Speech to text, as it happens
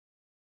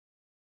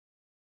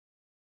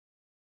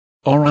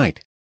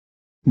Alright.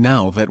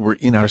 Now that we're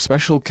in our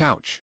special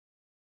couch,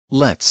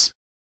 let's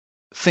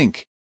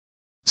think.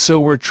 So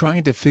we're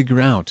trying to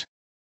figure out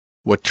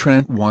what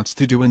Trent wants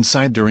to do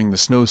inside during the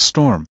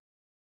snowstorm.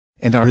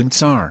 And our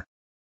hints are: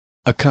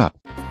 a cup,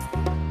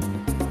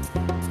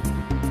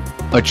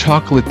 a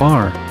chocolate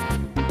bar,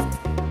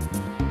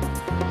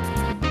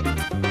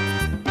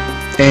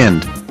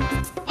 and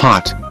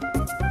hot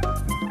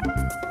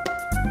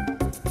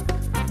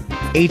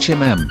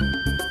HMM.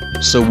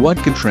 So what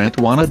could Trent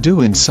wanna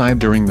do inside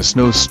during the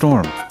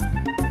snowstorm?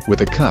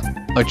 With a cup,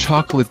 a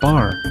chocolate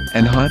bar,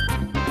 and hot?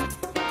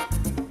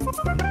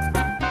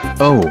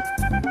 Oh.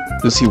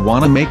 Does he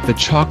wanna make the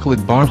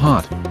chocolate bar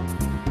hot?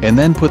 And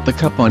then put the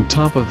cup on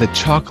top of the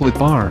chocolate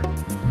bar?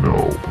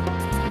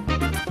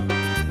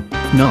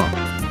 No.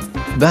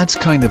 That's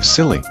kind of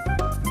silly.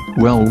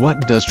 Well,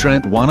 what does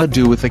Trent wanna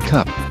do with a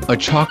cup, a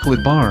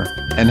chocolate bar,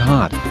 and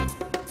hot?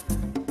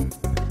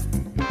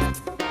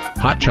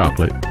 Hot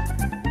chocolate.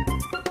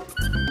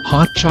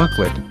 Hot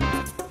chocolate.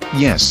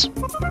 Yes.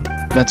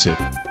 That's it.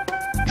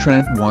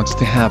 Trent wants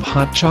to have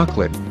hot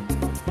chocolate.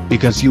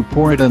 Because you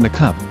pour it in the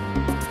cup.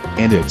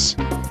 And it's,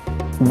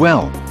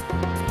 well,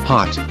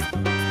 hot.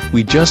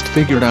 We just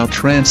figured out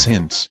Trent's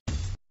hints.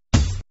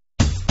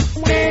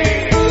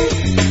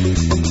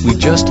 We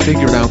just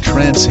figured out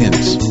Trent's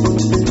hints.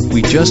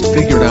 We just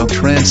figured out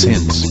Trent's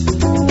hints.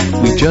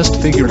 We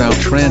just figured out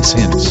Trent's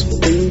hints.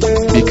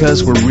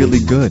 Because we're really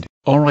good.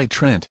 Alright,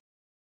 Trent.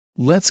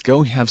 Let's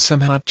go have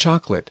some hot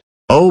chocolate.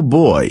 Oh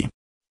boy.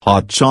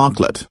 Hot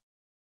chocolate.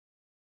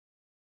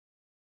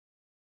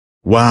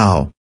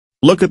 Wow.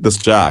 Look at this,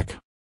 Jack.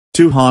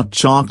 2 hot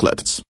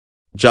chocolates.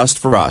 Just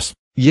for us.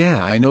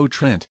 Yeah, I know,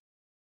 Trent.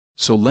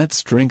 So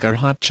let's drink our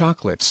hot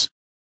chocolates.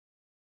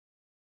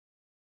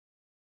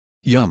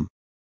 Yum.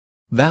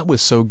 That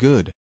was so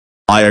good.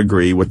 I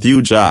agree with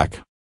you, Jack.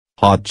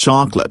 Hot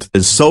chocolate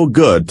is so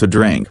good to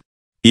drink.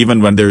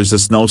 Even when there's a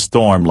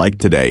snowstorm like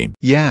today.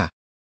 Yeah.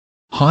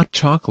 Hot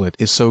chocolate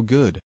is so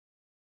good.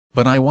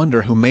 But I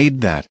wonder who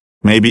made that.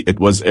 Maybe it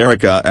was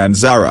Erica and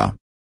Zara.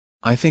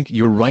 I think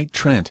you're right,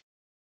 Trent.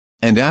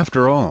 And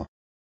after all,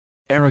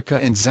 Erica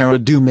and Zara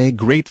do make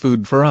great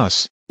food for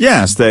us.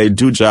 Yes, they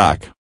do,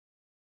 Jack.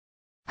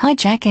 Hi,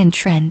 Jack and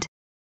Trent.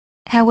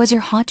 How was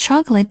your hot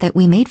chocolate that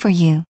we made for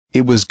you?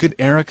 It was good,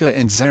 Erica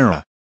and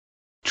Zara.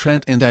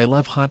 Trent and I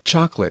love hot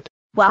chocolate.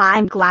 Well,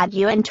 I'm glad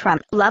you and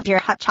Trent love your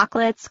hot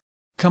chocolates.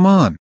 Come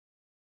on.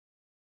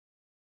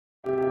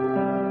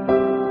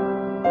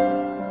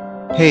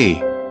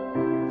 Hey.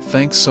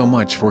 Thanks so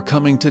much for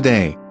coming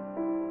today.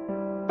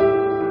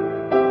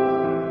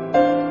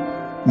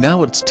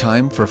 Now it's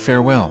time for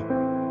farewell.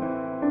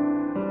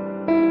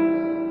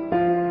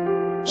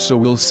 So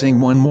we'll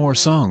sing one more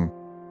song.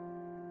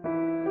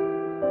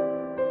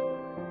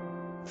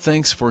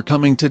 Thanks for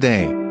coming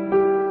today.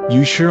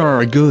 You sure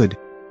are good.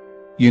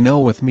 You know,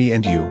 with me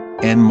and you,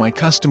 and my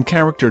custom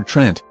character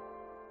Trent,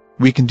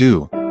 we can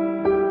do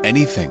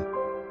anything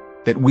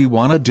that we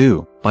wanna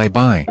do.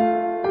 Bye-bye.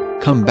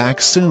 Come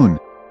back soon.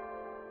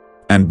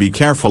 And be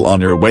careful on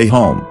your way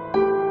home.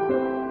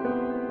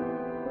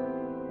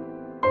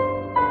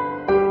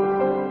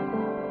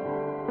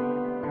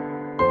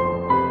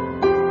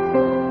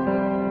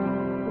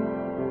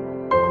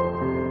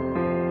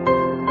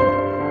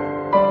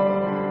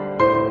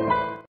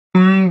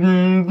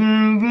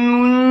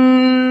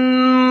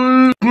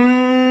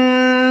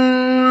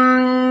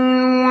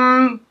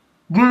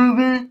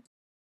 Groovy.